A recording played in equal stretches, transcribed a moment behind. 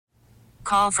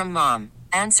call from mom.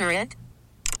 Answer it.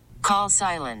 Call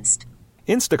silenced.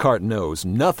 Instacart knows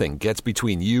nothing gets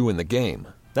between you and the game.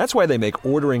 That's why they make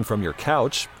ordering from your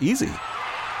couch easy.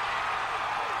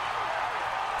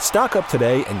 Stock up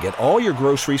today and get all your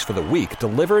groceries for the week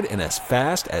delivered in as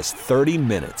fast as 30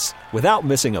 minutes without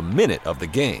missing a minute of the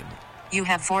game. You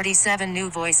have 47 new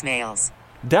voicemails.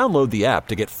 Download the app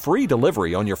to get free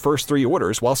delivery on your first 3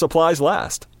 orders while supplies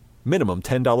last. Minimum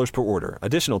 $10 per order.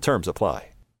 Additional terms apply.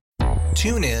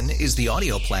 TuneIn is the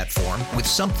audio platform with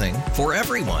something for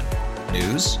everyone.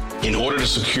 News. In order to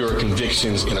secure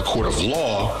convictions in a court of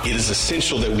law, it is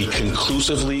essential that we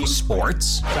conclusively.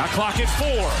 Sports. Shot clock at 4.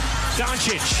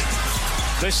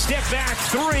 Doncic. The step back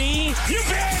 3. You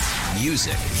bet.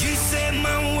 Music. You set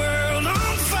my world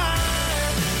on fire.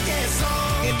 Yes,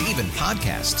 and even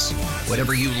podcasts.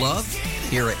 Whatever you love,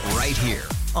 hear it right here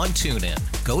on TuneIn.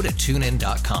 Go to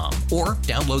TuneIn.com or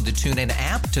download the TuneIn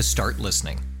app to start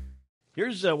listening.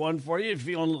 Here's one for you.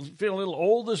 Feeling a little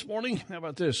old this morning? How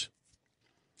about this?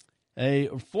 A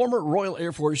former Royal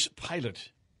Air Force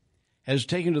pilot has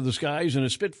taken to the skies in a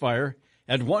Spitfire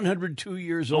at 102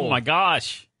 years old. Oh, my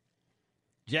gosh.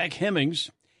 Jack Hemmings,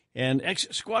 an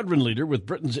ex-squadron leader with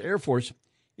Britain's Air Force,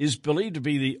 is believed to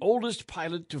be the oldest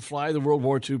pilot to fly the World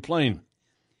War II plane.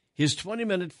 His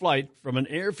 20-minute flight from an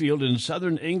airfield in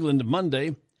southern England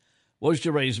Monday was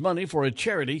to raise money for a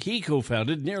charity he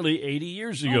co-founded nearly 80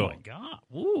 years ago. Oh, my God.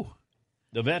 Ooh.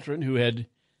 The veteran, who had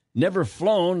never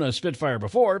flown a Spitfire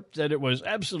before, said it was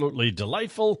absolutely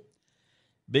delightful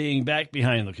being back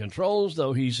behind the controls,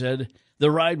 though he said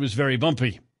the ride was very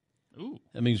bumpy. Ooh.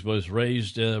 Hemmings was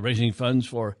raising funds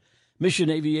for Mission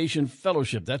Aviation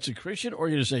Fellowship. That's a Christian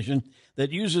organization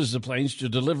that uses the planes to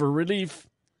deliver relief,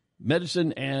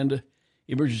 medicine, and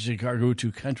emergency cargo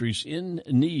to countries in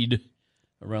need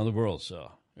around the world.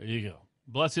 So there you go.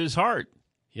 Bless his heart.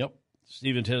 Yep.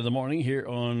 Steve and Ted in the morning here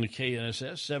on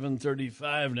KNSS,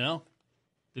 7:35 now.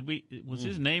 Was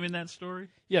his name in that story?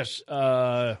 Yes. Hang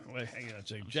on a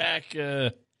second. Jack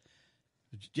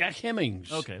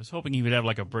Hemmings. Okay, I was hoping he would have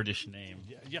like a British name.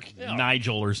 Yeah.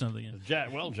 Nigel or something. Jack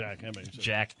Hemmings.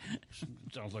 Jack.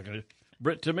 Sounds like a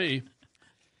Brit to me.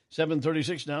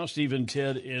 7:36 now, Steve and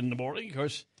Ted in the morning. Of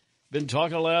course, been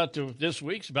talking a lot this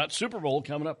week about Super Bowl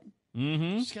coming up.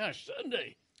 Mm-hmm. Gosh,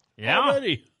 Sunday. Yeah.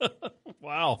 Already.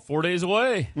 Wow. 4 days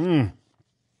away.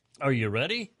 Are you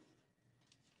ready?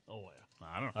 Oh,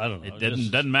 I don't know.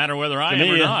 It doesn't matter whether I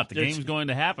am or not. The game's going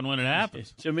to happen when it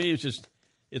happens. To me,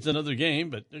 it's another game.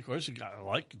 But, of course, I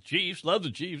like the Chiefs, love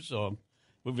the Chiefs. So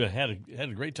we've had a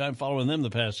great time following them the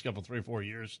past 3 or 4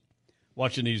 years,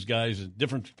 watching these guys,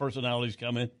 different personalities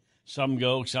come in. Some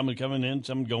go, some are coming in,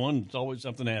 some going. It's always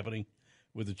something happening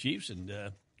with the Chiefs. And,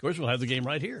 of course, we'll have the game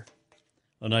right here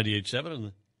on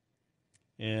 98.7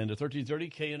 and 1330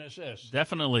 KNSS.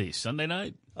 Definitely. Sunday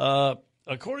night.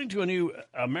 According to a new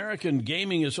American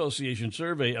Gaming Association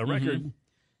survey, a record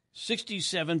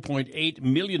 67.8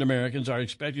 million Americans are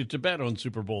expected to bet on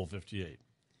Super Bowl 58.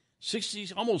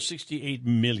 Almost 68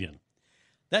 million.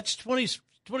 That's 26%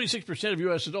 of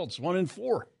U.S. adults, 1 in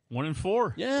 4. 1 in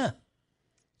 4? Yeah.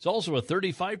 It's also a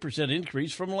 35%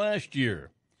 increase from last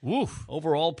year. Woof.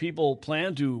 Overall, people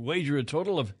plan to wager a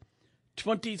total of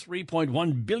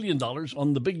 $23.1 billion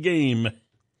on the big game,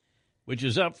 which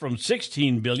is up from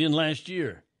 $16 billion last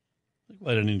year.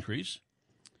 Quite an increase.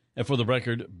 And for the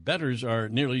record, bettors are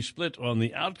nearly split on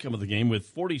the outcome of the game,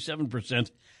 with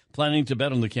 47% planning to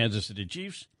bet on the Kansas City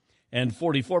Chiefs and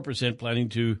 44% planning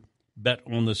to bet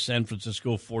on the San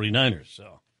Francisco 49ers.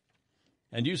 So,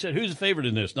 and you said, who's the favorite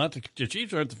in this? Not the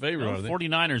Chiefs aren't the favorite, No, are they?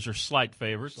 49ers are slight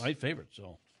favorites. Slight favorites,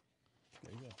 so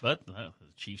there you go. But the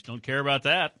Chiefs don't care about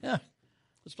that. Yeah.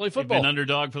 Let's play football. They've been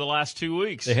underdog for the last 2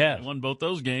 weeks. They have. They won both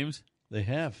those games. They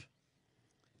have.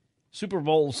 Super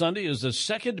Bowl Sunday is the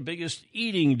second biggest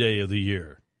eating day of the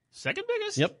year. Second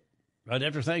biggest? Yep. Right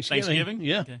after Thanksgiving. Thanksgiving?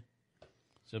 Yeah. Okay.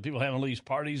 So people having all these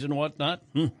parties and whatnot.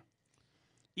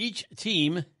 Each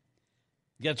team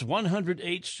gets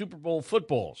 108 Super Bowl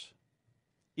footballs,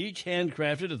 each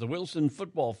handcrafted at the Wilson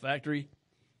Football Factory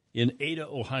in Ada,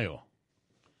 Ohio.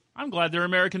 I'm glad they're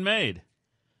American-made.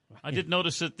 I did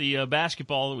notice that the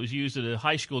basketball that was used at a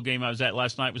high school game I was at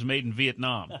last night was made in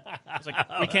Vietnam. It's like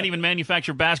we can't even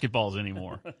manufacture basketballs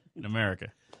anymore in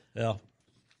America. Yeah.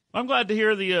 I'm glad to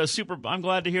hear I'm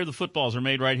glad to hear the footballs are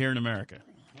made right here in America.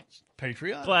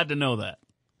 Patriotic. Glad to know that.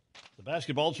 The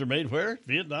basketballs are made where?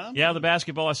 Vietnam? Yeah, the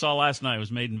basketball I saw last night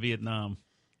was made in Vietnam.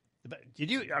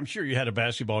 Did you? I'm sure you had a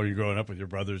basketball when you were growing up with your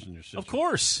brothers and your sisters. Of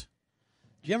course.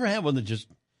 Did you ever have one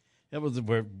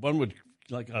where one would,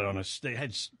 like, I don't know, they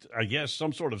had, I guess,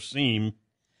 some sort of seam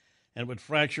and would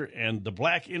fracture, and the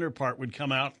black inner part would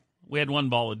come out? We had one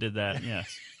ball that did that,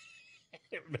 yes.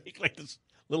 It would make like this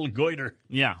little goiter.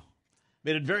 Yeah.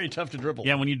 Made it very tough to dribble.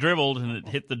 Yeah, when you dribbled and it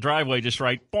hit the driveway just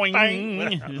right, boing, Bang.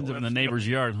 ends up in the neighbor's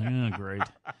yard. Oh, great.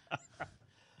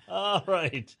 All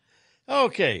right.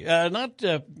 Okay. Not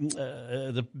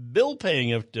the bill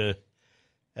paying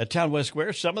at Town West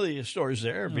Square. Some of the stores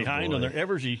there are behind on their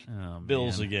Eversy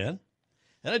bills again.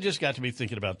 And I just got to be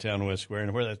thinking about Town West Square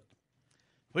and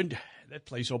when that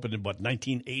place opened in,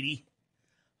 1980?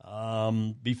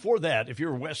 Before that, if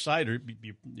you're a West Sider,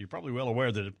 you're probably well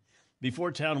aware that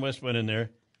before Town West went in there,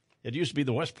 it used to be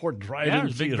the Westport Drive-In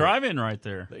there's a big drive-in right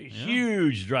there.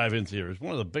 Huge drive-in theater. It's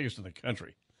one of the biggest in the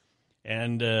country.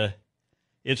 And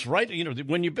it's right,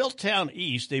 when you built Town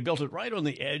East, they built it right on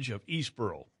the edge of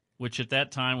Eastboro. Which at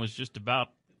that time was just about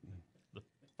the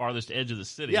farthest edge of the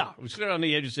city. Yeah, it was right on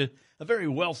the edge. It's a very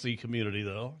wealthy community,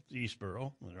 though,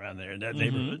 Eastboro, around there in that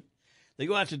neighborhood. They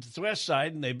go out to the west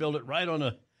side, and they build it right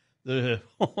on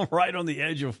right on the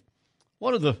edge of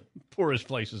one of the poorest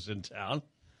places in town.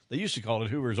 They used to call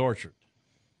it Hoover's Orchard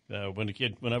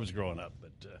when I was growing up.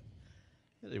 But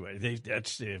anyway,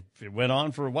 it went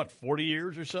on for, 40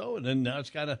 years or so, and then now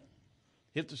it's kind of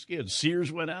hit the skid.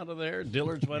 Sears went out of there.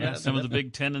 Dillard's went out. Some of the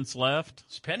big tenants left.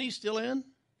 Is Penny still in?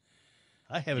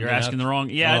 I haven't. You're asking the wrong.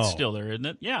 Yeah, it's still there, isn't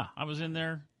it? Yeah, I was in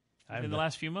there in the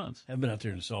last few months. I haven't been out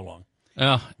there in so long.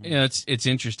 Yeah, it's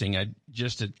interesting.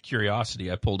 Just at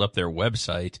curiosity, I pulled up their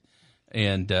website,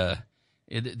 and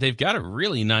they've got a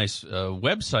really nice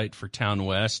website for Town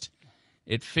West.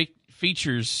 It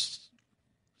features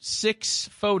 6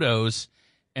 photos,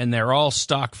 and they're all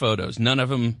stock photos. None of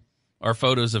them are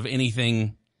photos of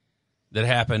anything that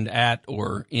happened at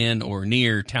or in or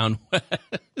near Town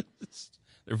West.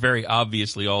 They're very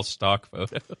obviously all stock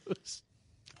photos.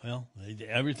 Well,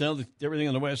 everything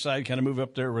on the west side kind of move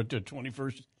up there to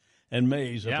 21st and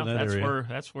Mays up in that area.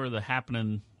 That's where the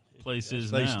happening place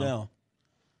is now.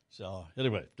 So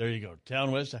anyway, there you go.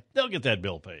 Town West, they'll get that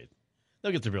bill paid.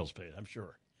 They'll get their bills paid, I'm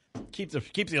sure. Keep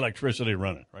the electricity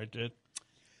running, right, Ted?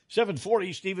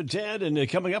 7:40, Steve and Ted, and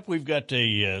coming up, we've got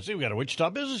a Wichita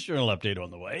Business Journal update on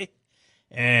the way,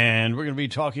 and we're going to be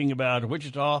talking about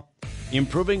Wichita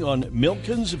improving on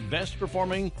Milken's Best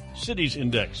Performing Cities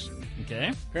Index.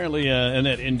 Okay. Apparently, in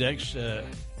that index,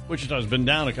 Wichita's been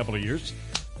down a couple of years,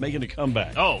 making a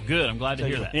comeback. Oh, good. I'm gled to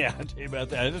hear that. Yeah, I'll tell you about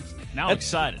that. Now I'm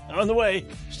excited. On the way,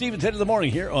 Steve and Ted in the morning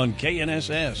here on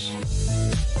KNSS.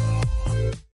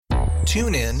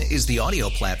 TuneIn is the audio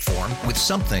platform with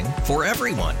something for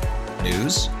everyone.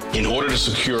 News. In order to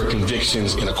secure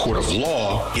convictions in a court of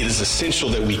law, it is essential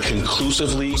that we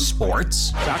conclusively.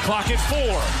 Sports. Shot clock at 4.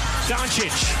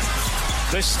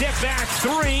 Doncic. The step back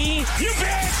 3. You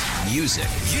bet. Music.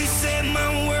 You set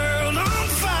my world on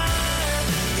fire.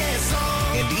 Yes,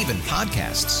 and even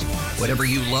podcasts. Whatever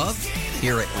you love,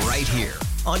 hear it right here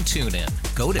on TuneIn.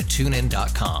 Go to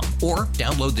TuneIn.com or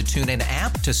download the TuneIn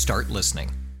app to start listening.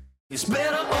 it's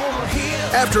better over here.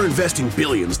 After investing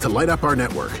billions to light up our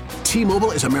network,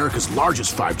 T-Mobile is America's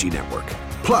largest 5G network.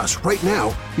 Plus, right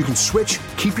now, you can switch,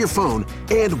 keep your phone,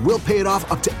 and we'll pay it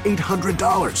off up to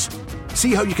 $800.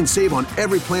 See how you can save on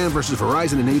every plan versus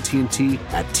Verizon and AT&T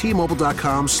at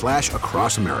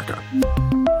T-Mobile.com/across America.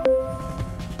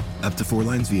 Up to 4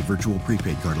 lines via virtual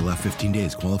prepaid card. Allow 15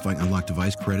 days. Qualifying unlocked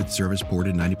device credit service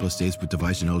ported 90+ days with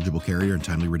device and eligible carrier and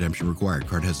timely redemption required.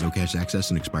 Card has no cash access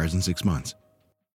and expires in 6 months.